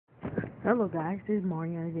Hello guys, this is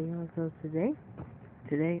Mario again. So today,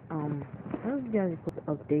 I'll give you guys a quick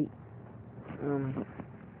update. Um,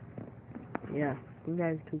 yeah, give you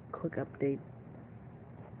guys a quick update.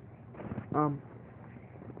 Um,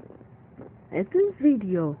 if this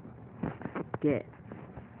video get,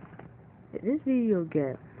 if this video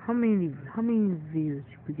get, how many views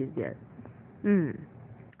we could get?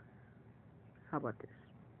 How about this?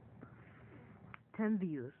 10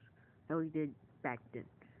 views that we did back then.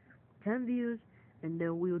 10 views, and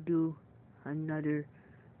then we'll do another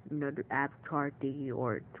avatar thingy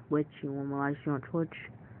or Twitch. You want my live stream on Twitch?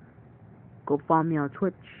 Go follow me on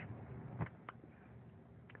Twitch.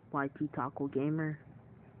 YT Taco Gamer.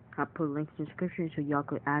 I put links in the description so y'all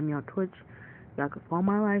could add me on Twitch. Y'all could follow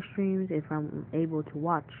my live streams if I'm able to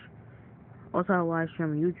watch. Also, I live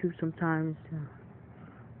stream on YouTube sometimes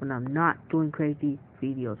when I'm not doing crazy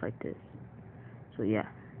videos like this. So yeah,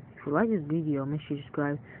 if you like this video, make sure you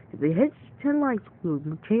subscribe. If it hits 10 likes, we'll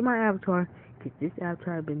change my avatar. Cause this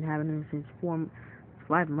avatar I've been having it since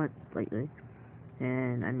 5 months lately,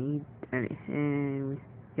 and and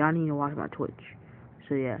y'all need to watch my Twitch.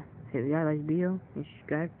 So yeah, if you guys like the video, make sure you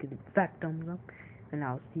subscribe, give it a fat thumbs up, and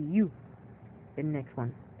I'll see you in the next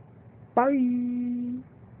one.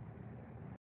 Bye!